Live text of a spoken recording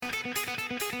You're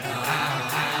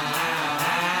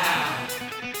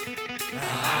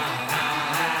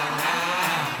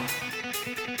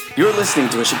listening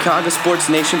to a Chicago Sports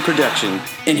Nation production,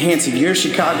 enhancing your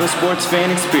Chicago sports fan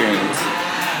experience.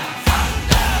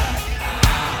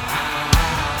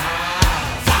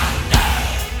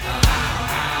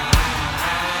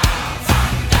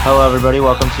 Hello, everybody.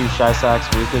 Welcome to Chi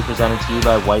Sox Weekly, presented to you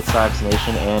by White Sox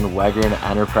Nation and Wegrin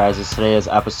Enterprises. Today is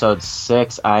episode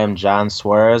 6. I am John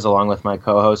Suarez, along with my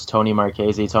co-host Tony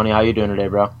Marchese. Tony, how you doing today,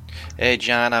 bro? Hey,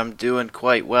 John. I'm doing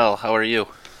quite well. How are you?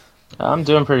 I'm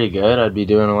doing pretty good. I'd be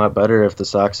doing a lot better if the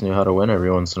Sox knew how to win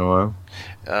every once in a while.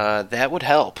 That would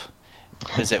help.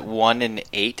 Is it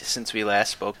 1-8 since we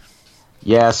last spoke?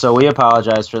 Yeah, so we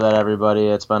apologize for that, everybody.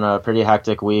 It's been a pretty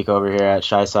hectic week over here at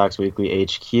Chi Sox Weekly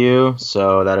HQ,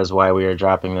 so that is why we are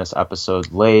dropping this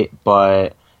episode late.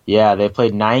 But yeah, they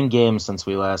played 9 games since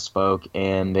we last spoke,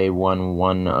 and they won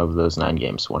 1 of those 9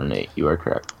 games, 1-8. You are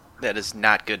correct. That is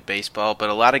not good baseball,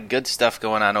 but a lot of good stuff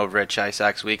going on over at Chi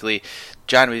Sox Weekly.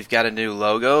 John, we've got a new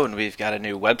logo and we've got a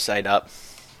new website up.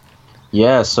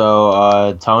 Yeah,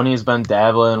 so Tony's been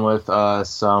dabbling with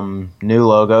some new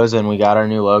logos, and we got our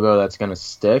new logo that's going to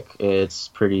stick. It's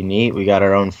pretty neat. We got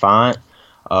our own font.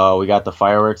 We got the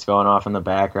fireworks going off in the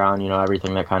background,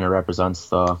 everything that kind of represents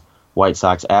the White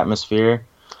Sox atmosphere.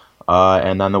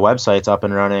 And then the website's up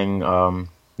and running,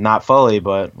 not fully,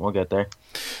 but we'll get there.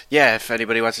 Yeah, if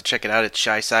anybody wants to check it out, it's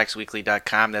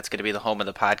ChiSoxWeekly.com. That's going to be the home of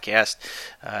the podcast.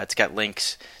 It's got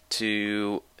links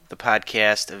to the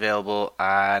podcast available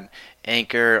on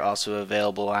Anchor, also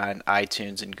available on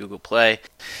iTunes and Google Play.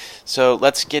 So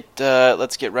let's get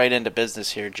right into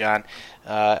business here, John.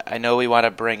 I know we want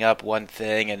to bring up one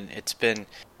thing, and it's been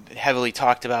heavily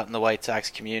talked about in the White Sox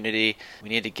community. We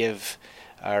need to give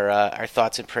our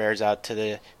thoughts and prayers out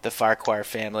to the Farquhar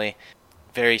family.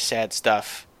 Very sad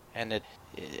stuff, and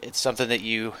it's something that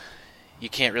you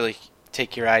can't really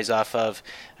take your eyes off of.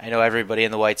 I know everybody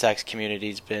in the White Sox community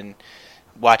has been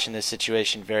watching this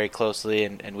situation very closely,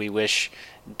 and we wish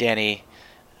Danny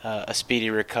a speedy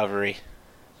recovery.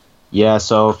 Yeah,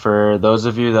 so for those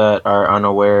of you that are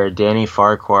unaware, Danny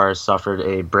Farquhar suffered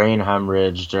a brain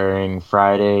hemorrhage during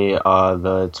Friday,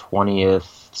 the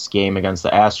 20th game against the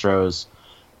Astros,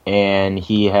 and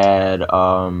he had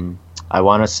I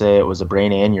want to say it was a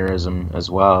brain aneurysm as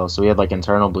well. So he had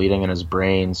internal bleeding in his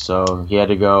brain. So he had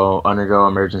to undergo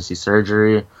emergency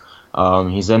surgery.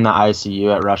 He's in the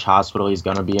ICU at Rush Hospital. He's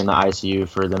going to be in the ICU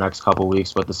for the next couple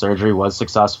weeks, but the surgery was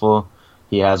successful.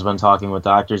 He has been talking with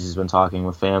doctors. He's been talking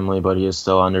with family, but he is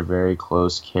still under very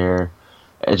close care.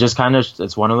 It just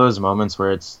it's one of those moments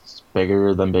where it's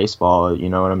bigger than baseball. You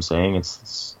know what I'm saying?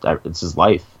 It's his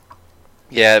life.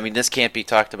 Yeah, I mean, this can't be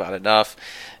talked about enough.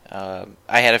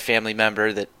 I had a family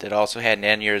member that also had an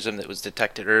aneurysm that was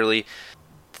detected early.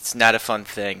 It's not a fun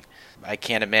thing. I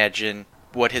can't imagine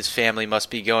what his family must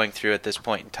be going through at this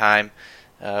point in time.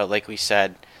 Like we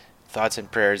said, thoughts and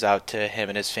prayers out to him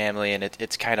and his family, and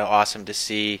it's kind of awesome to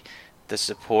see the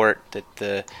support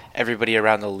that everybody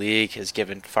around the league has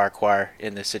given Farquhar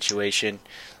in this situation.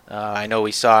 I know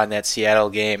we saw in that Seattle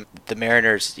game, the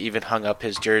Mariners even hung up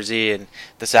his jersey, and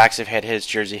the Sox have had his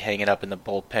jersey hanging up in the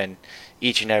bullpen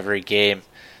each and every game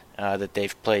that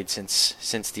they've played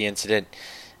since the incident.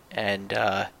 And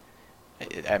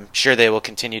I'm sure they will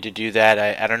continue to do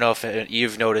that. I don't know if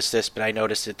you've noticed this, but I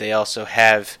noticed that they also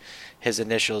have his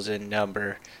initials and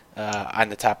number on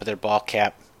the top of their ball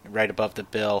cap, right above the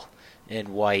bill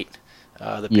in white,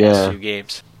 the past 2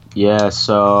 games. Yeah,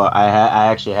 so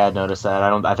I actually had noticed that.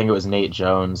 I think it was Nate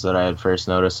Jones that I had first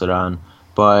noticed it on.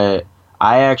 But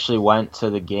I actually went to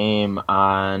the game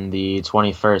on the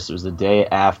 21st. It was the day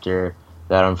after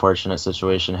that unfortunate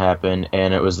situation happened,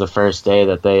 and it was the first day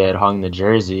that they had hung the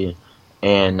jersey.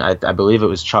 And I believe it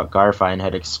was Chuck Garfien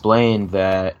had explained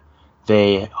that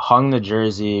they hung the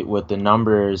jersey with the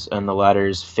numbers and the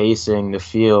letters facing the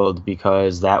field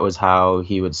because that was how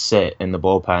he would sit in the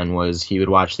bullpen, was he would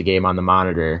watch the game on the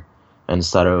monitor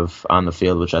instead of on the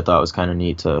field, which I thought was kind of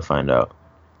neat to find out.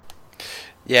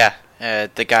 Yeah,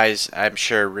 the guys, I'm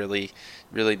sure, really,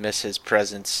 really miss his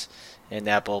presence in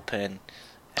that bullpen.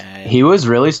 And he was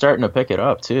really starting to pick it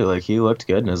up, too. He looked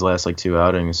good in his last, 2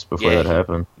 outings before that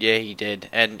happened. Yeah, he did.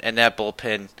 And that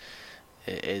bullpen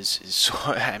is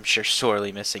I'm sure,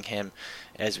 sorely missing him,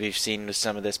 as we've seen with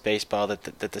some of this baseball that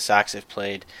the Sox have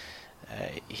played.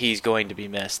 He's going to be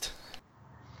missed.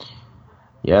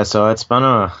 Yeah, so it's been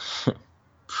a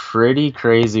pretty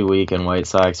crazy week in White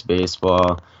Sox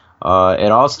baseball.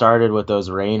 It all started with those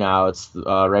rainouts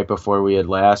right before we had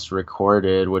last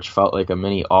recorded, which felt like a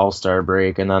mini all-star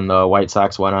break, and then the White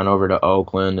Sox went on over to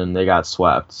Oakland and they got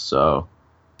swept, so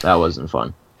that wasn't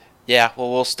fun. Yeah,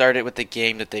 well, we'll start it with the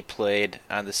game that they played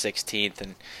on the 16th,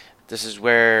 and this is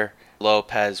where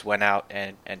Lopez went out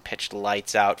and pitched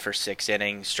lights out for 6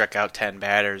 innings, struck out 10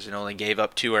 batters, and only gave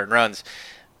up 2 earned runs.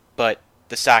 But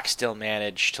the Sox still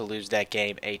managed to lose that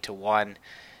game 8-1,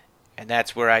 and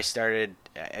that's where I started.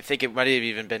 I think it might have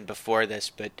even been before this,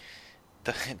 but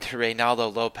the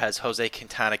Reynaldo Lopez, Jose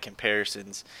Quintana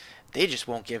comparisons, they just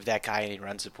won't give that guy any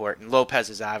run support. And Lopez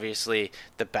is obviously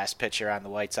the best pitcher on the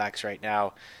White Sox right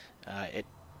now. It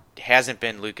hasn't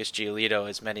been Lucas Giolito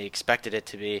as many expected it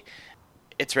to be.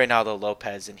 It's Reynaldo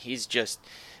Lopez, and he's just,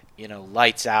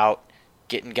 lights out,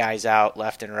 getting guys out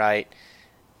left and right.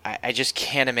 I just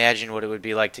can't imagine what it would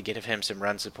be like to give him some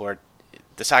run support.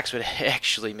 The Sox would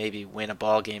actually maybe win a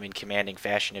ball game in commanding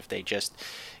fashion if they just,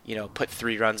 put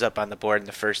 3 runs up on the board in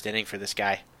the first inning for this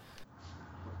guy.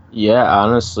 Yeah,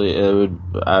 honestly,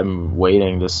 I'm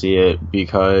waiting to see it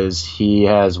because he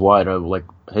has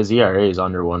his ERA is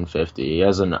under 150. He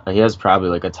has probably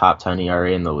like a top 10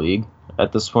 ERA in the league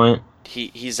at this point.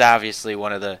 He's obviously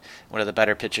one of the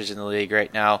better pitchers in the league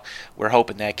right now. We're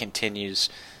hoping that continues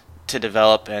to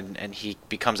develop and he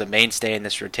becomes a mainstay in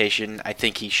this rotation. I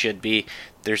think he should be.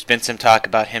 There's been some talk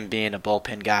about him being a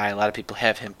bullpen guy. A lot of people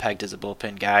have him pegged as a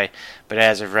bullpen guy, but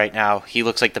as of right now, he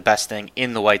looks like the best thing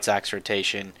in the White Sox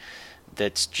rotation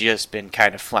that's just been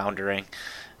kind of floundering.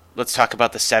 Let's talk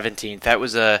about the 17th. That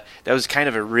was kind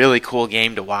of a really cool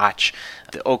game to watch.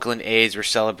 The Oakland A's were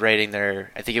celebrating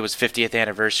their, I think it was 50th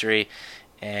anniversary,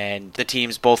 and the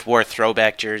teams both wore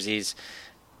throwback jerseys.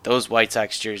 Those White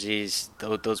Sox jerseys,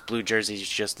 those blue jerseys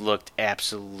just looked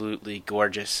absolutely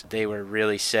gorgeous. They were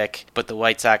really sick, but the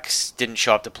White Sox didn't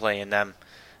show up to play in them.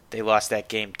 They lost that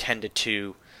game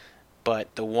 10-2.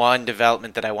 But the one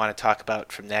development that I want to talk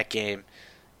about from that game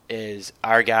is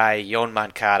our guy, Yoan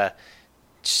Moncada,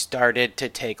 started to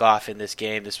take off in this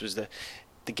game. This was the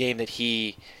game that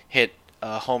he hit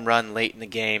a home run late in the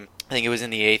game. I think it was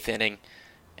in the 8th inning.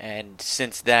 And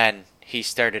since then, he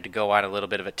started to go on a little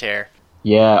bit of a tear.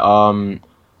 Yeah,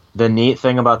 the neat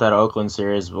thing about that Oakland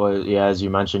series was, as you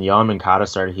mentioned, Yoan Moncada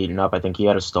started heating up. I think he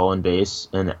had a stolen base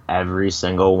in every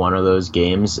single one of those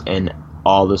games, and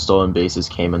all the stolen bases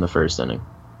came in the first inning.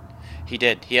 He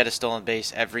did. He had a stolen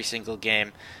base every single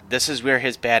game. This is where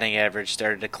his batting average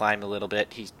started to climb a little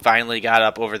bit. He finally got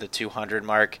up over the 200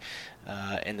 mark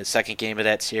in the second game of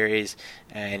that series,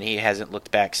 and he hasn't looked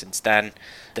back since then.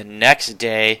 The next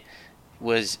day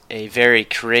was a very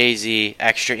crazy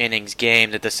extra innings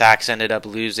game that the Sox ended up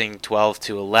losing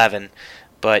 12-11,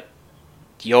 but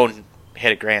Yoan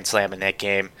hit a grand slam in that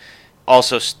game.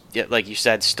 Also, like you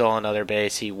said, stole another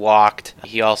base. He walked.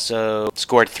 He also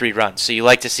scored 3 runs. So you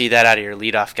like to see that out of your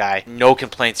leadoff guy. No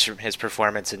complaints from his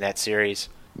performance in that series.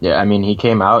 Yeah, I mean, he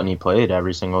came out and he played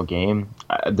every single game.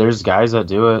 There's guys that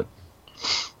do it.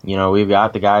 We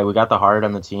got the heart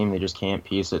on the team. They just can't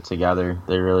piece it together.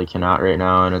 They really cannot right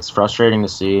now, and it's frustrating to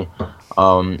see.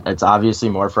 It's obviously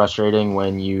more frustrating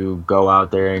when you go out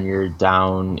there and you're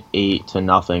down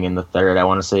 8-0 in the third. I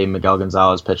want to say Miguel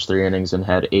Gonzalez pitched 3 innings and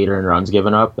had 8 earned runs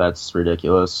given up. That's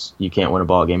ridiculous. You can't win a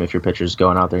ball game if your pitcher's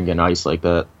going out there and getting iced like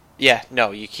that. Yeah,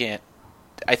 no, you can't.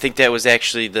 I think that was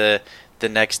actually the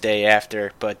next day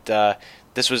after, but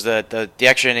this was the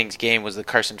extra innings game was the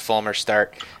Carson Fulmer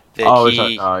start.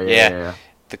 The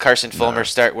Carson Fulmer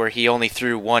start where he only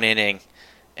threw 1 inning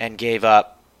and gave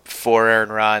up 4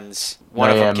 earned runs. One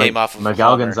of them came off of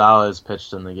Miguel Gonzalez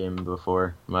pitched in the game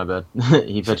before. My bad.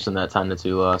 He pitched in that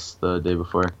 10-2 loss the day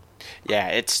before. Yeah,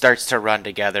 it starts to run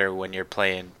together when you're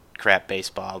playing crap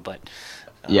baseball, but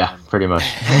yeah, pretty much.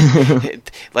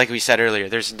 Like we said earlier,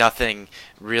 there's nothing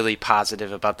really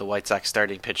positive about the White Sox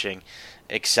starting pitching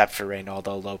except for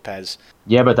Reynaldo Lopez.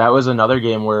 Yeah, but that was another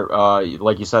game where,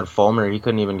 like you said, Fulmer, he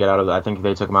couldn't even get out of it. I think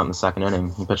they took him out in the second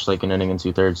inning. He pitched like an inning and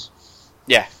 2/3.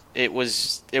 Yeah, it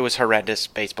was horrendous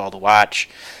baseball to watch.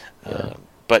 Yeah.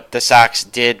 But the Sox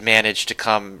did manage to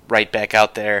come right back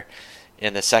out there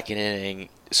in the second inning,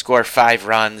 score 5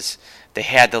 runs. They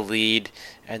had the lead,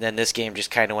 and then this game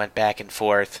just kind of went back and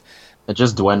forth. It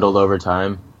just dwindled over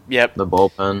time. Yep. The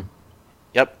bullpen.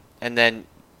 Yep, and then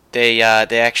they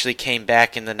actually came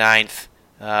back in the 9th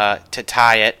to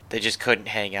tie it. They just couldn't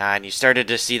hang on. You started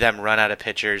to see them run out of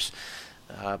pitchers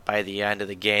by the end of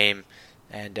the game.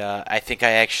 And I think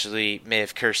I actually may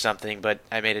have cursed something, but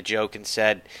I made a joke and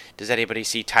said, does anybody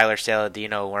see Tyler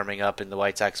Saladino warming up in the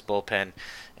White Sox bullpen?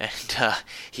 And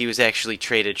he was actually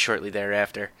traded shortly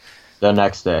thereafter. The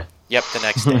next day. Yep, the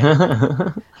next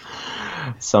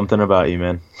day. Something about you,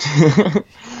 man.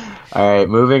 All right,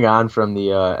 moving on from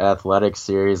the Athletics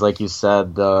series, like you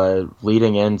said,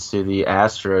 leading into the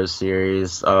Astros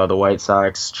series, the White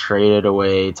Sox traded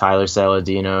away Tyler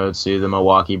Saladino to the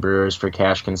Milwaukee Brewers for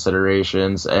cash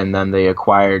considerations, and then they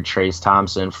acquired Trace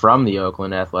Thompson from the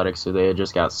Oakland Athletics, who they had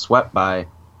just got swept by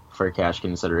for cash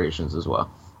considerations as well.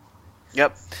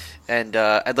 Yep. And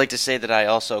I'd like to say that I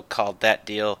also called that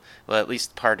deal, well, at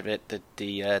least part of it,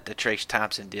 the Trace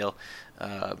Thompson deal.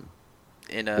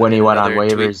 When he went on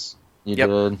tweet. waivers. You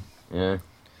did, yeah.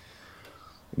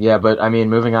 Yeah, but I mean,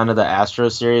 moving on to the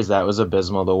Astros series, that was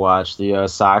abysmal to watch. The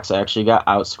Sox actually got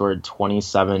outscored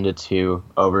 27-2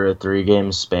 over a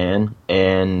 3-game span,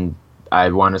 and I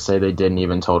want to say they didn't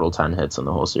even total 10 hits in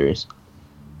the whole series.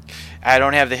 I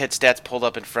don't have the hit stats pulled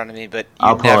up in front of me, but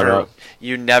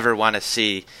you never want to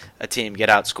see a team get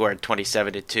outscored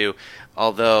 27-2.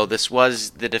 Although this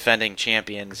was the defending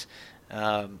champions.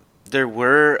 There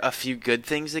were a few good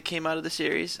things that came out of the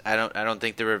series. I don't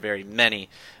think there were very many,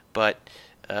 but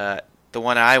the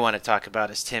one I want to talk about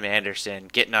is Tim Anderson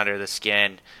getting under the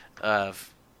skin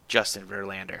of Justin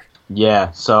Verlander.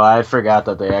 Yeah, so I forgot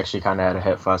that they actually kind of had a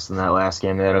hit fest in that last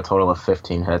game. They had a total of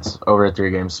 15 hits over a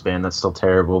 3-game span. That's still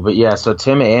terrible. But yeah, so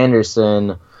Tim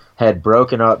Anderson had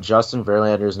broken up Justin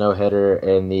Verlander's no-hitter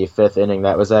in the 5th inning.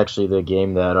 That was actually the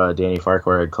game that Danny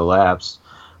Farquhar had collapsed.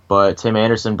 But Tim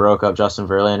Anderson broke up Justin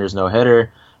Verlander's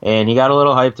no-hitter, and he got a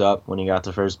little hyped up when he got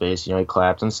to first base. You know, he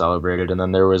clapped and celebrated, and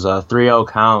then there was a 3-0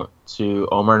 count to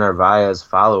Omar Narvaez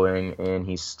following, and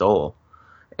he stole.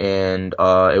 And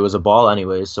it was a ball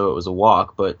anyway, so it was a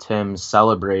walk, but Tim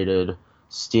celebrated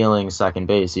stealing second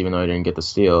base, even though he didn't get the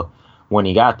steal when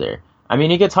he got there. I mean,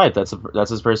 he gets hyped. That's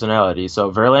his personality. So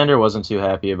Verlander wasn't too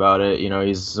happy about it. You know,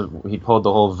 he pulled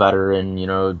the whole veteran, you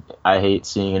know, I hate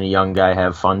seeing a young guy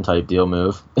have fun type deal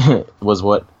move, was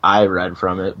what I read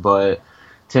from it. But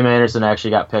Tim Anderson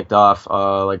actually got picked off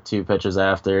like 2 pitches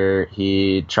after.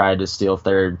 He tried to steal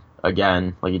third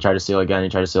again. Like, he tried to steal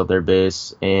third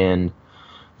base, and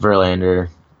Verlander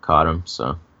caught him.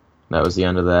 So that was the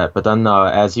end of that. But then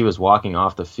as he was walking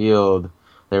off the field,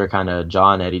 they were kind of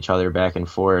jawing at each other back and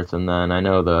forth, and then I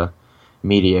know the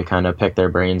media kind of picked their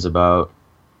brains about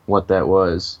what that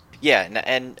was. Yeah,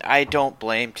 and I don't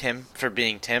blame Tim for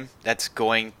being Tim. That's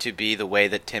going to be the way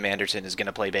that Tim Anderson is going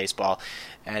to play baseball.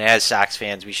 And as Sox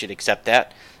fans, we should accept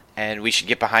that, and we should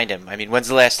get behind him. I mean, when's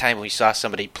the last time we saw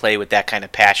somebody play with that kind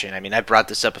of passion? I mean, I brought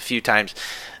this up a few times.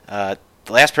 The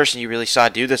last person you really saw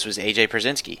do this was A.J.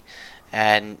 Pierzynski.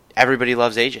 And everybody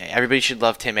loves AJ. Everybody should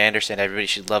love Tim Anderson. Everybody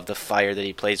should love the fire that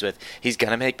he plays with. He's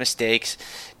going to make mistakes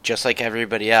just like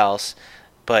everybody else,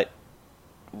 but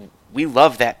we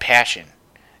love that passion.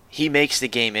 He makes the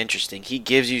game interesting. He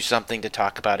gives you something to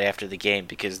talk about after the game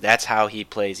because that's how he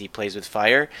plays. He plays with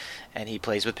fire and he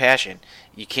plays with passion.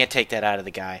 You can't take that out of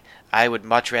the guy. I would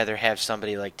much rather have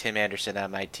somebody like Tim Anderson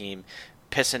on my team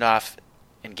pissing off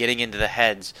and getting into the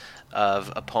heads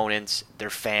of opponents, their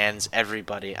fans,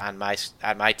 everybody on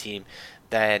my team,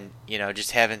 than, you know,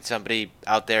 just having somebody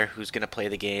out there who's going to play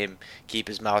the game, keep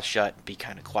his mouth shut, and be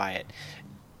kind of quiet.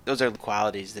 Those are the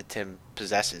qualities that Tim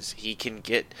possesses. He can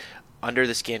get under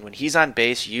the skin. When he's on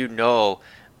base, you know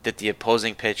that the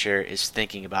opposing pitcher is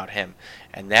thinking about him,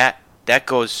 and that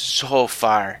goes so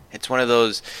far. It's one of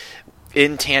those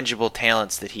intangible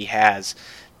talents that he has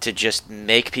to just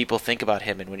make people think about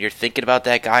him. And when you're thinking about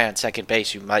that guy on second base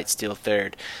who might steal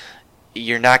third,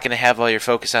 you're not going to have all your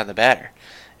focus on the batter.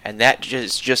 And that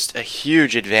is just a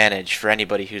huge advantage for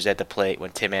anybody who's at the plate when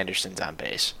Tim Anderson's on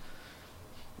base.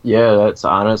 Yeah, that's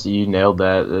honest. You nailed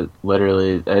that.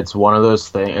 Literally, it's one of those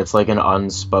things. It's like an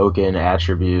unspoken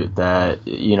attribute that,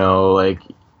 you know, like,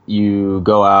 you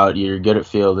go out, you're good at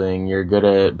fielding, you're good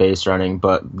at base running,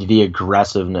 but the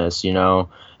aggressiveness, you know,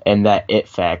 and that it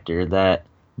factor, that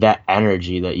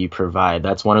energy that you provide,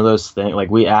 that's one of those things.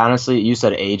 Like, we honestly, you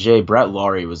said AJ, Brett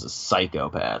Laurie was a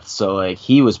psychopath, so like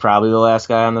he was probably the last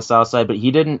guy on the south side, but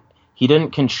he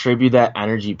didn't contribute that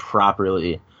energy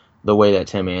properly the way that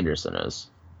Tim Anderson is.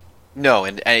 No,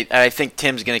 and I think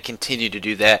Tim's going to continue to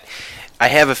do that. I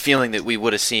have a feeling that we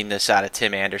would have seen this out of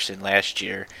Tim Anderson last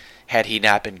year had he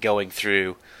not been going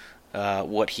through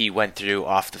what he went through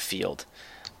off the field.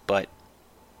 But,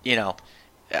 you know,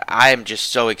 I am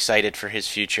just so excited for his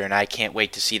future, and I can't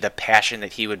wait to see the passion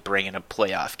that he would bring in a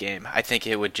playoff game. I think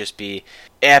it would just be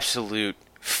absolute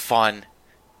fun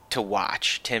to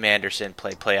watch Tim Anderson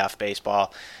play playoff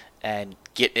baseball and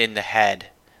get in the head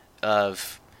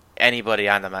of anybody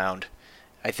on the mound.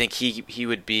 I think he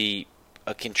would be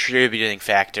a contributing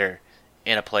factor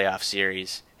in a playoff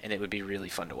series, and it would be really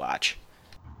fun to watch.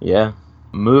 Yeah,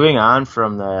 moving on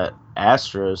from the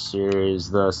Astros series,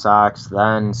 the Sox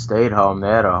then stayed home. They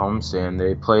had a homestand.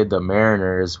 They played the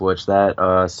Mariners, which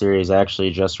that series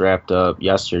actually just wrapped up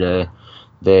yesterday.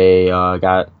 They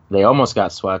almost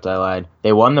got swept. I lied.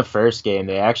 They won the first game.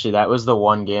 That was the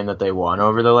one game that they won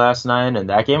over the last 9, and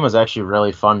that game was actually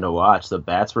really fun to watch. The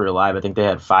bats were alive. I think they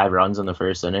had 5 runs in the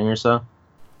first inning or so.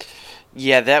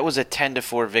 Yeah, that was a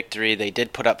 10-4 victory. They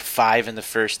did put up 5 in the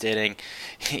first inning.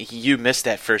 You missed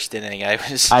that first inning. I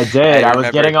did. I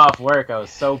was getting off work. I was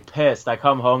so pissed. I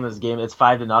come home this game. It's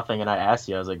 5-0, and I asked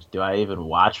you. I was like, "Do I even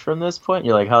watch from this point?"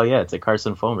 You're like, "Hell yeah! It's a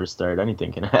Carson Fulmer start.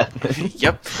 Anything can happen."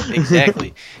 Yep,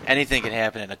 exactly. Anything can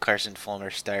happen in a Carson Fulmer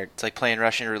start. It's like playing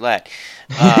Russian roulette.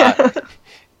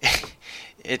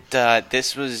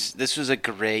 This was a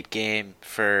great game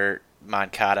for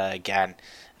Moncada again.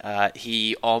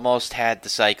 He almost had the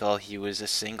cycle. He was a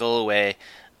single away.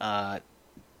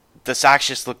 The Sox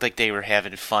just looked like they were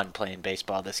having fun playing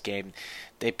baseball this game.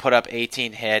 They put up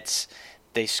 18 hits.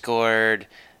 They scored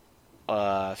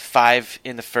 5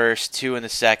 in the first, 2 in the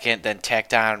second, then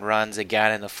tacked on runs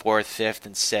again in the 4th, 5th,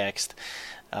 and 6th.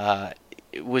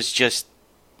 It was just,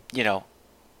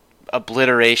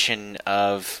 obliteration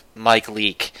of Mike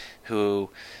Leake, who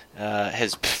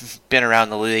has been around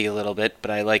the league a little bit, but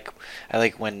I like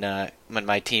when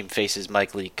my team faces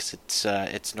Mike Leake 'cause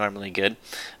it's normally good.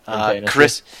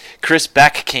 Chris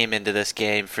Beck came into this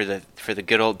game for the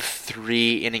good old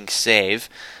 3-inning save,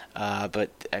 but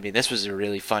I mean this was a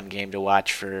really fun game to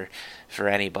watch for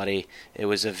anybody. It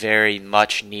was a very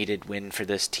much needed win for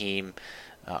this team.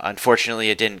 Unfortunately,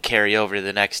 it didn't carry over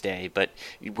the next day, but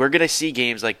we're going to see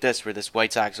games like this where this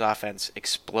White Sox offense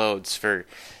explodes for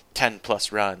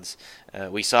 10-plus runs.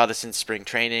 We saw this in spring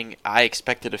training. I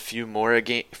expected a few more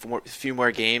games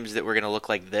that were going to look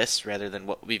like this rather than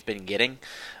what we've been getting.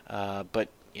 But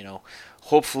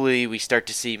hopefully we start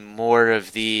to see more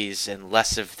of these and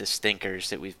less of the stinkers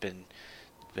that we've been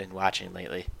watching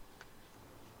lately.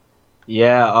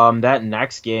 Yeah, that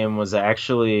next game was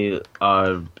actually it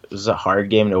was a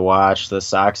hard game to watch. The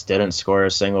Sox didn't score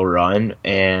a single run,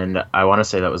 and I want to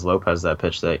say that was Lopez that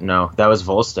pitched that. No, that was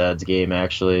Volstad's game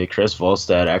actually. Chris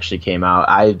Volstad actually came out.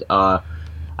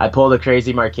 I pulled a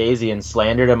crazy Marchese and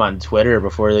slandered him on Twitter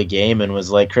before the game and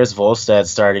was like, Chris Volstad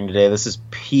starting today. This is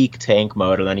peak tank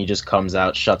mode, and then he just comes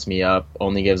out, shuts me up,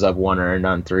 only gives up 1 earned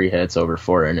on 3 hits over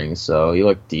 4 innings. So he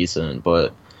looked decent,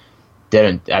 but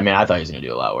didn't. I mean, I thought he was gonna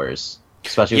do a lot worse,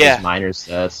 especially with his minor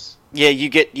stats. Yeah, you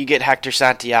get Hector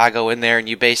Santiago in there, and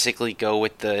you basically go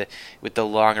with the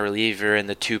long reliever and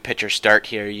the 2-pitcher start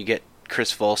here. You get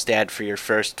Chris Volstad for your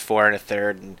first 4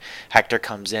 1/3, and Hector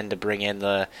comes in to bring in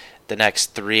the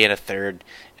next 3 1/3.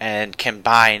 And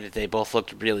combined, they both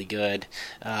looked really good.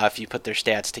 If you put their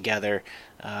stats together,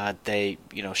 they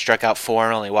struck out 4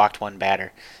 and only walked 1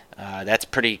 batter. That's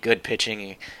pretty good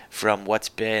pitching from what's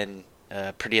been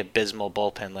a pretty abysmal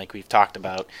bullpen like we've talked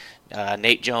about.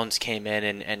 Nate Jones came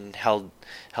in and held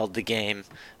the game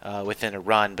within a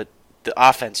run, but the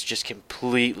offense just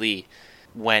completely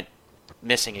went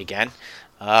missing again.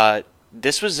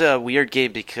 This was a weird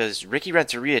game because Ricky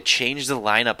Renteria changed the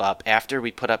lineup up after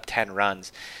we put up 10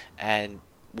 runs, and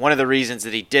one of the reasons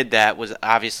that he did that was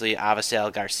obviously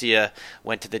Avisail Garcia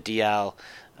went to the DL,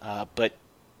 but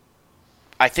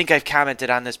I think I've commented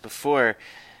on this before.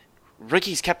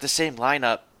 Ricky's kept the same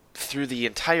lineup through the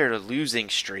entire losing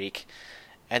streak,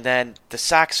 and then the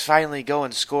Sox finally go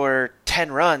and score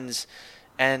 10 runs,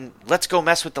 and let's go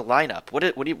mess with the lineup.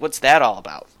 What's that all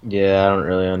about? Yeah, I don't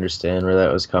really understand where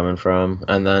that was coming from,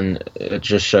 and then it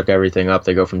just shook everything up.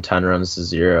 They go from 10 runs to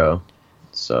 0,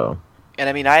 so. And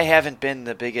I mean, I haven't been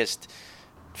the biggest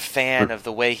fan of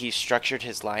the way he structured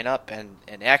his lineup,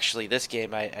 and actually this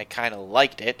game I kind of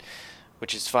liked it,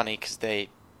 which is funny because they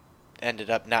ended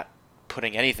up not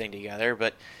putting anything together,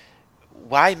 but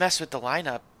why mess with the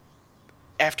lineup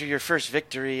after your first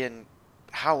victory in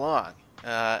how long?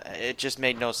 It just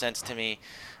made no sense to me.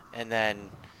 And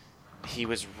then he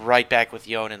was right back with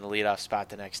Yoan in the leadoff spot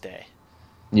the next day.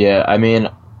 Yeah, I mean,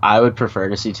 I would prefer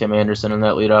to see Tim Anderson in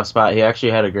that leadoff spot. He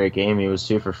actually had a great game. He was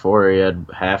 2 for 4. He had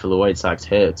half of the White Sox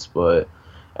hits,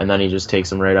 and then he just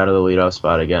takes him right out of the leadoff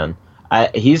spot again.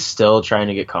 He's still trying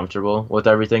to get comfortable with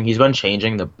everything. He's been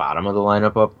changing the bottom of the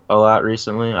lineup up a lot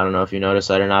recently. I don't know if you noticed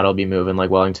that or not. He'll be moving like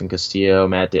Wellington Castillo,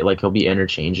 Matt Day, he'll be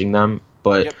interchanging them.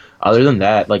 But Other than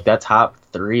that, that top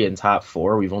 3 and top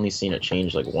 4, we've only seen it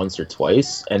change once or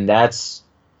twice, and that's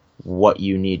what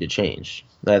you need to change.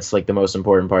 That's the most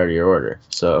important part of your order.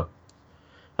 So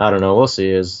I don't know. We'll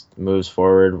see as it moves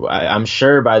forward. I'm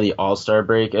sure by the All-Star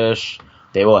break-ish,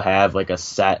 they will have a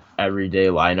set everyday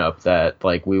lineup that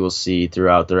we will see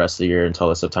throughout the rest of the year until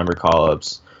the September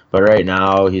call-ups. But right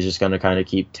now, he's just going to kind of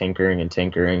keep tinkering and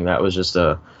tinkering. That was just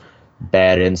a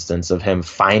bad instance of him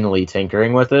finally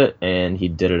tinkering with it, and he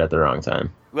did it at the wrong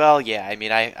time. Well, yeah, I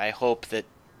mean, I hope that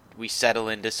we settle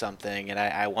into something, and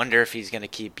I wonder if he's going to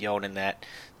keep Yon in that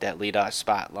leadoff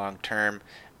spot long term.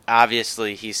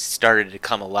 Obviously, he's started to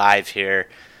come alive here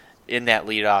in that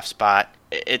leadoff spot.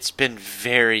 It's been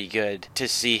very good to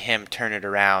see him turn it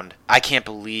around. I can't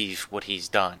believe what he's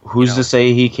done. Who's to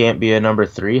say he can't be a number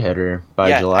 3 hitter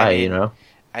by July,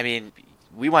 I mean,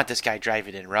 we want this guy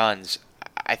driving in runs.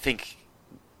 I think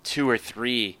 2 or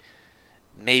 3,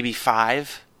 maybe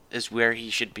 5 is where he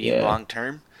should be long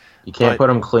term. You can't put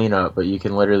him clean up, but you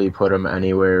can literally put him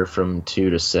anywhere from 2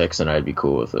 to 6, and I'd be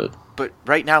cool with it. But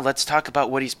right now, let's talk about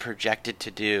what he's projected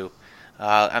to do.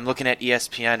 I'm looking at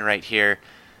ESPN right here.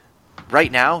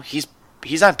 Right now, he's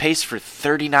on pace for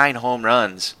 39 home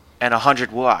runs and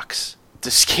 100 walks. The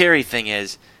scary thing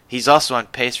is, he's also on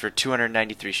pace for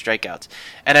 293 strikeouts.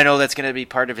 And I know that's going to be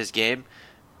part of his game,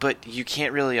 but you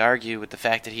can't really argue with the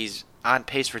fact that he's on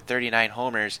pace for 39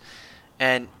 homers.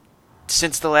 And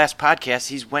since the last podcast,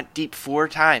 he's went deep 4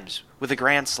 times with a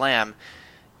grand slam,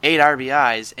 8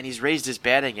 RBIs, and he's raised his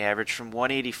batting average from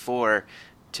 184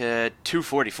 to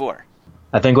 244.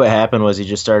 I think what happened was he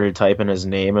just started typing his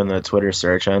name in the Twitter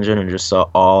search engine and just saw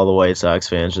all the White Sox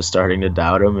fans just starting to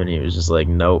doubt him, and he was just like,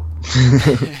 nope.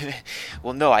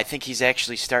 Well, no, I think he's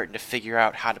actually starting to figure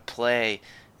out how to play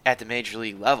at the major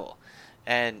league level.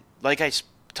 And like I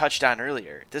touched on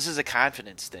earlier, this is a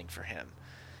confidence thing for him.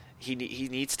 He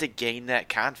needs to gain that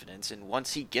confidence, and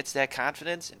once he gets that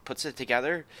confidence and puts it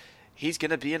together, he's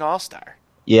going to be an all-star.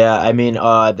 Yeah, I mean,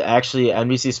 actually,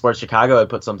 NBC Sports Chicago had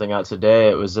put something out today.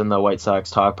 It was in the White Sox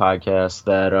Talk podcast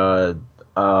that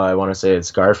I want to say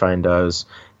it's Garfine does,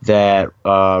 that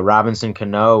Robinson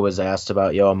Cano was asked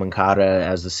about Yoan Moncada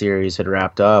as the series had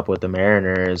wrapped up with the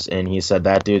Mariners, and he said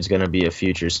that dude's going to be a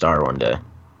future star one day.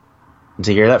 And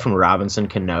to hear that from Robinson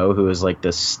Cano, who is like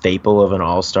the staple of an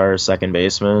all-star second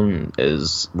baseman,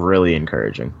 is really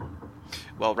encouraging.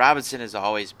 Well, Robinson has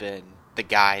always been the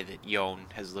guy that Yoan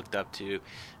has looked up to.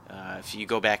 If you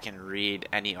go back and read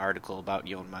any article about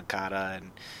Yoan Moncada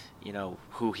and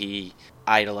who he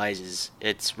idolizes,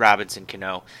 it's Robinson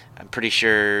Cano. I'm pretty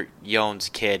sure Yoan's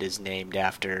kid is named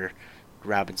after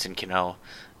Robinson Cano.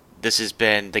 This has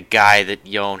been the guy that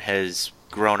Yoan has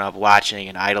grown up watching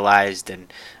and idolized,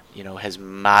 and has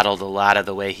modeled a lot of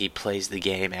the way he plays the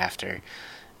game after.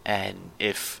 And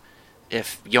if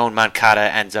Yoan Moncada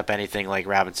ends up anything like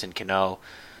Robinson Cano,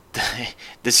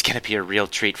 this is going to be a real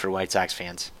treat for White Sox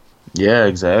fans. Yeah,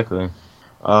 exactly.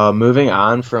 Moving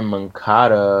on from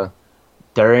Moncada,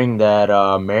 during that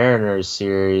Mariners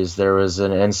series, there was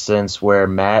an instance where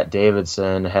Matt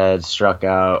Davidson had struck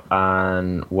out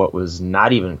on what was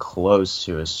not even close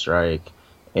to a strike.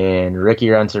 And Ricky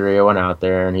Renteria went out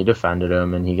there and he defended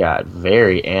him, and he got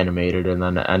very animated and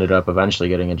then ended up eventually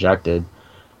getting ejected.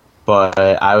 But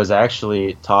I was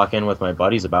actually talking with my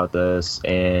buddies about this,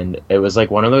 and it was like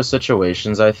one of those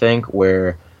situations, I think,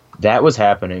 where that was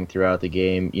happening throughout the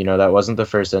game. That wasn't the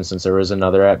first instance. There was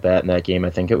another at-bat in that game. I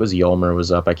think it was Yolmer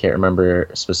was up. I can't remember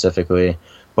specifically,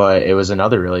 but it was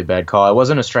another really bad call. It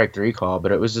wasn't a strike 3 call,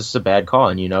 but it was just a bad call,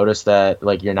 and you notice that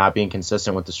like you're not being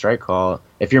consistent with the strike call.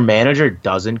 If your manager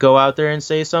doesn't go out there and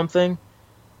say something,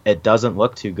 it doesn't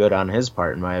look too good on his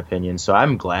part, in my opinion. So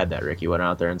I'm glad that Ricky went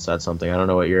out there and said something. I don't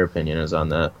know what your opinion is on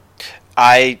that.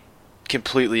 I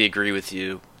completely agree with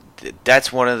you.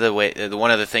 That's one of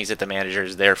the things that the manager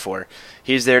is there for.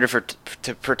 He's there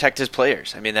to protect his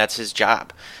players. I mean, that's his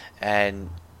job.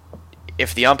 And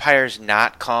if the umpire's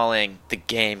not calling the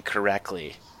game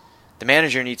correctly, the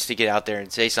manager needs to get out there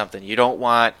and say something. You don't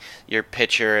want your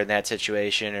pitcher in that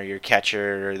situation, or your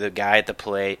catcher, or the guy at the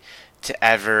plate to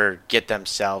ever get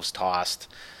themselves tossed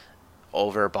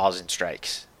over balls and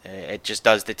strikes. It just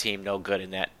does the team no good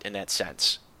in that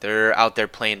sense. They're out there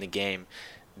playing the game.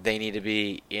 They need to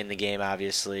be in the game,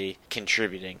 obviously,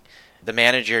 contributing. The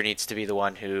manager needs to be the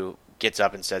one who gets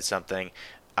up and says something.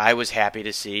 I was happy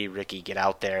to see Ricky get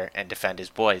out there and defend his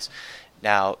boys.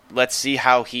 Now, let's see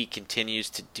how he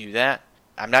continues to do that.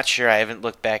 I'm not sure. I haven't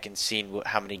looked back and seen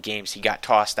how many games he got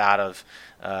tossed out of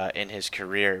in his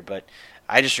career, but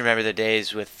I just remember the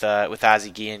days with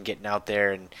Ozzie Guillen getting out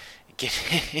there and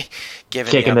giving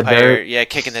kicking the umpire,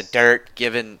 kicking the dirt,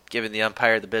 giving the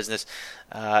umpire the business.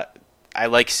 I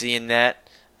like seeing that.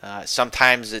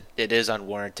 Sometimes it is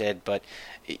unwarranted, but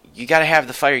you got to have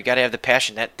the fire, you got to have the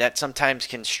passion. That sometimes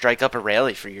can strike up a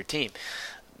rally for your team.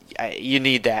 You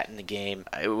need that in the game.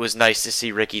 It was nice to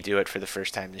see Ricky do it for the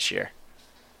first time this year.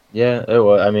 Yeah, it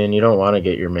was. I mean, you don't want to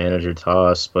get your manager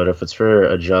tossed, but if it's for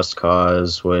a just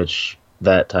cause, which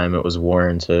that time it was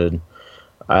warranted.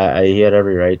 He had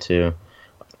every right to.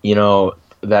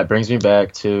 That brings me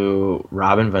back to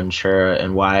Robin Ventura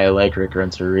and why I like Rick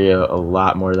Renteria a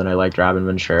lot more than I liked Robin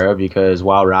Ventura, because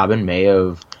while Robin may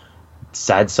have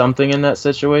said something in that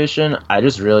situation, I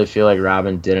just really feel like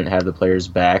Robin didn't have the players'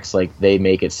 backs like they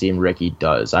make it seem Ricky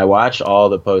does. I watch all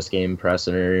the post-game press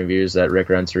and interviews that Rick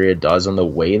Renteria does, and the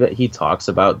way that he talks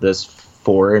about this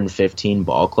 4-15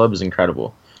 ball club is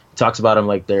incredible. He talks about them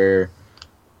like they're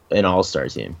an all-star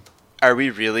team. Are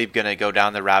we really going to go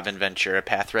down the Robin Ventura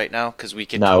path right now? Because we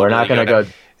can. No, we're not going to go.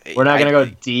 We're not going to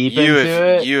go deep into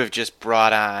it. You have just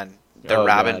brought on the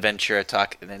Robin Ventura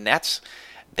talk, and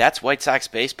that's White Sox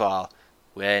baseball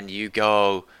when you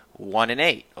go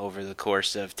 1-8 over the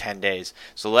course of 10 days.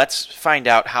 So let's find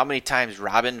out how many times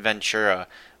Robin Ventura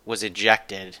was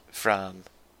ejected from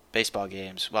baseball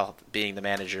games while being the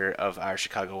manager of our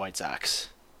Chicago White Sox.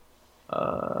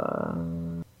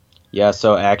 Yeah,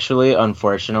 so actually,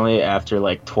 unfortunately, after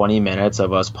like 20 minutes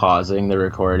of us pausing the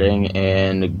recording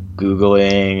and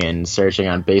Googling and searching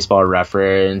on Baseball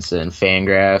Reference and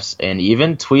Fangraphs and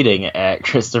even tweeting at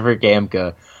Christopher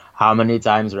Gamka how many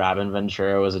times Robin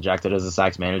Ventura was ejected as a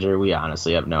Sox manager, we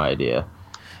honestly have no idea.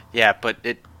 Yeah, but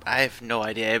I have no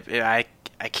idea.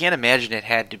 I can't imagine it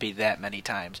had to be that many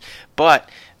times. But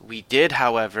we did,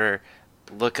 however,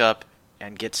 look up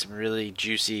and get some really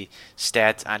juicy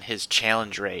stats on his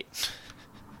challenge rate.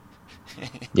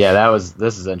 Yeah,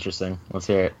 this is interesting. Let's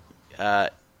hear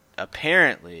it.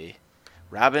 Apparently,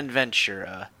 Robin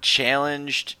Ventura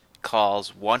challenged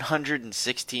calls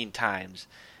 116 times,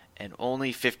 and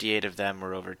only 58 of them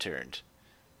were overturned,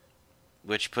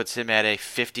 which puts him at a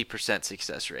 50%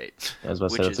 success rate. I was about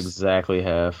to say, that's exactly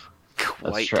half.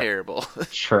 Quite terrible.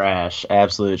 Trash.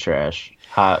 Absolute trash.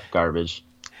 Hot garbage.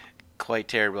 Quite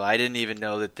terrible. I didn't even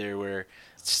know that there were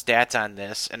stats on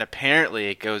this, and apparently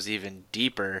it goes even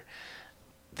deeper.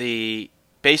 The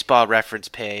Baseball Reference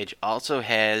page also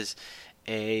has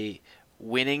a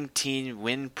winning team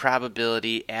win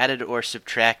probability added or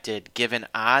subtracted given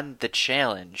on the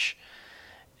challenge,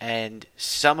 and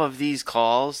some of these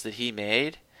calls that he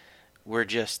made were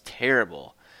just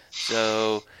terrible.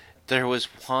 So there was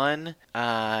one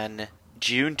on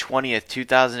June 20th,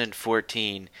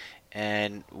 2014,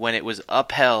 and when it was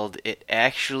upheld, it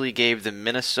actually gave the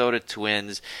Minnesota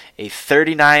Twins a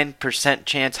 39%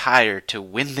 chance higher to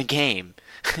win the game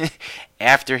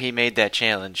after he made that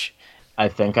challenge. I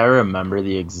think I remember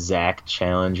the exact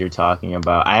challenge you're talking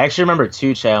about. I actually remember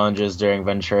two challenges during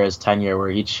Ventura's tenure where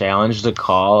he challenged a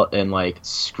call and like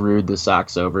screwed the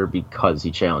Sox over because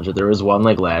he challenged it. There was one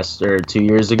like 2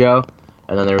 years ago,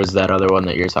 and then there was that other one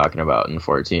that you're talking about in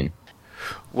 2014.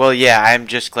 Well, yeah, I'm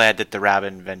just glad that the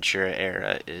Robin Ventura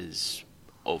era is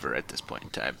over at this point in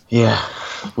time. Yeah,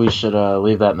 we should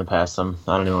leave that in the past. I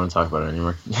don't even want to talk about it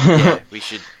anymore. Yeah,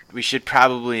 we should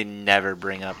probably never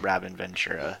bring up Robin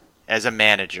Ventura as a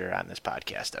manager on this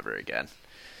podcast ever again.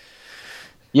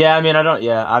 Yeah, I mean,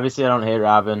 obviously I don't hate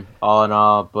Robin all in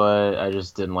all, but I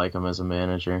just didn't like him as a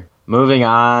manager. Moving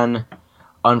on.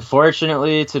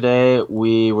 Unfortunately, today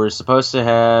we were supposed to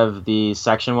have the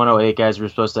Section 108 guys. We were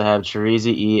supposed to have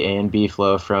Chirizi E and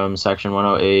B-Flow from Section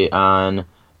 108 on,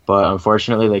 but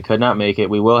unfortunately they could not make it.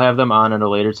 We will have them on at a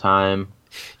later time.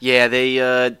 Yeah,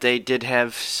 they did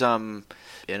have some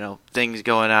things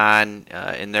going on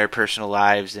in their personal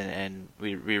lives, and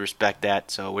we respect that.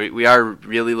 So we are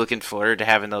really looking forward to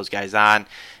having those guys on.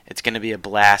 It's going to be a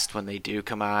blast when they do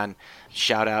come on.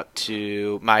 Shout out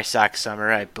to My Sox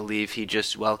Summer. I believe he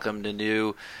just welcomed a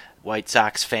new White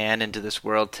Sox fan into this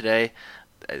world today.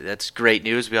 That's great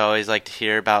news. We always like to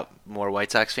hear about more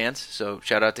White Sox fans, so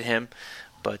shout out to him.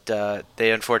 But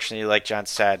they unfortunately, like John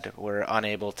said, were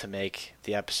unable to make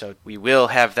the episode. We will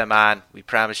have them on. We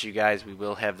promise you guys we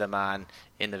will have them on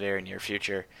in the very near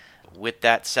future. With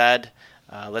that said,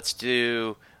 let's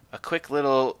do a quick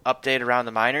little update around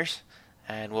the minors,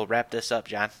 and we'll wrap this up,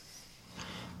 John.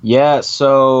 Yeah,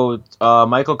 so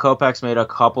Michael Kopech's made a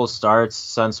couple starts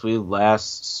since we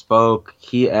last spoke.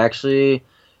 He actually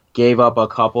gave up a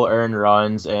couple earned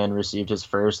runs and received his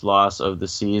first loss of the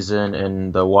season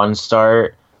in the one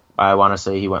start. I want to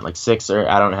say he went like 6, or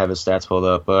I don't have his stats pulled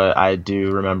up, but I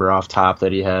do remember off top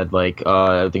that he had I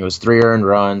think it was 3 earned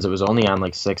runs. It was only on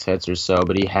like 6 hits or so,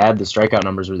 but he had the strikeout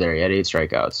numbers were there. He had 8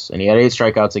 strikeouts, and he had 8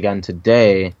 strikeouts again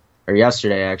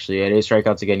yesterday actually. He had 8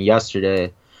 strikeouts again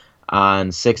yesterday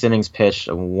on 6 innings pitched,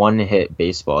 a 1-hit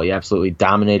baseball. He absolutely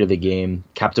dominated the game,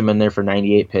 kept him in there for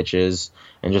 98 pitches,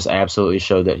 and just absolutely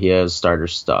showed that he has starter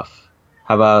stuff.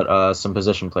 How about some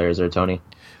position players there, Tony?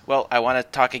 Well, I want to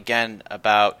talk again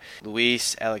about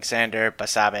Luis Alexander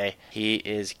Basabe. He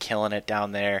is killing it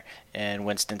down there in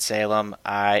Winston-Salem.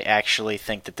 I actually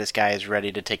think that this guy is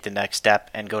ready to take the next step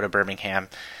and go to Birmingham.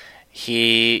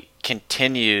 He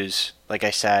continues, like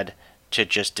I said, to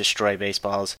just destroy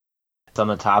baseballs. On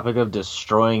the topic of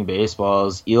destroying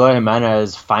baseballs, Eloy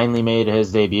Jimenez finally made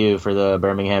his debut for the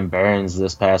Birmingham Barons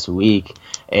this past week,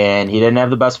 and he didn't have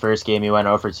the best first game. He went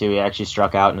 0 for 2. He actually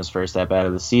struck out in his first at-bat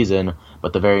of the season,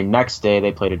 but the very next day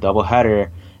they played a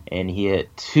doubleheader, and he hit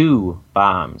 2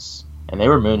 bombs, and they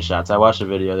were moonshots. I watched the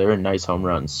video. They were nice home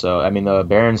runs. So, I mean, the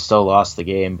Barons still lost the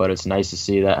game, but it's nice to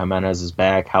see that Jimenez is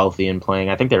back, healthy, and playing.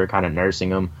 I think they were kind of nursing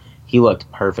him. He looked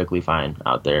perfectly fine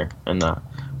out there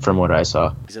from what I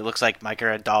saw. It looks like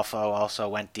Micah Adolfo also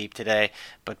went deep today,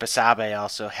 but Basabe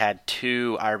also had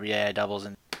 2 RBI doubles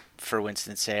for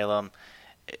Winston-Salem.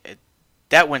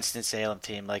 That Winston-Salem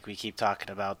team, like we keep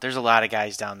talking about, there's a lot of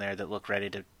guys down there that look ready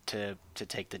to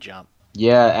take the jump.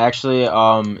 Yeah, actually,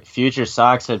 Future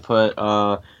Sox had put,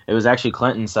 it was actually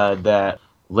Clinton said that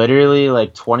literally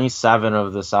like 27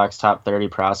 of the Sox top 30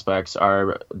 prospects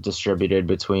are distributed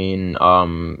between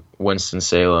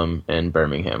Winston-Salem and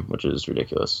Birmingham, which is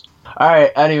ridiculous. All right,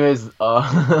 anyways,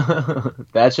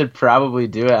 that should probably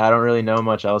do it. I don't really know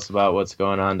much else about what's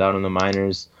going on down in the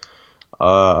minors,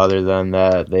 other than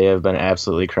that they have been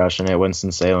absolutely crushing it.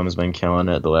 Winston-Salem has been killing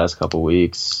it the last couple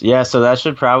weeks. Yeah, so that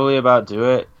should probably about do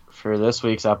it for this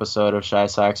week's episode of Chi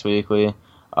Sox Weekly.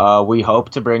 We hope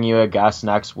to bring you a guest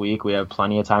next week. We have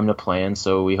plenty of time to plan,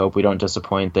 so we hope we don't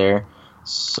disappoint there.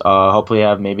 Hopefully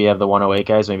maybe have the 108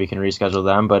 guys. Maybe we can reschedule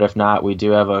them. But if not, we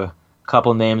do have a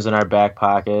couple names in our back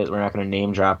pocket. We're not going to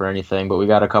name drop or anything, but we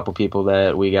got a couple people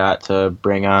that we got to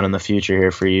bring on in the future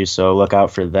here for you, so look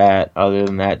out for that. Other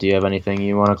than that, do you have anything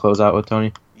you want to close out with,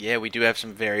 Tony? Yeah, we do have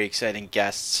some very exciting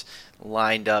guests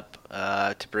lined up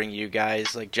to bring you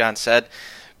guys, like John said.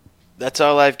 That's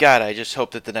all I've got. I just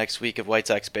hope that the next week of White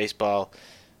Sox baseball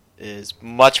is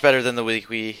much better than the week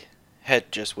we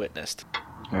had just witnessed.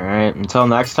 All right, until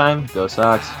next time, go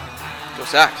Sox. Go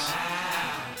Sox.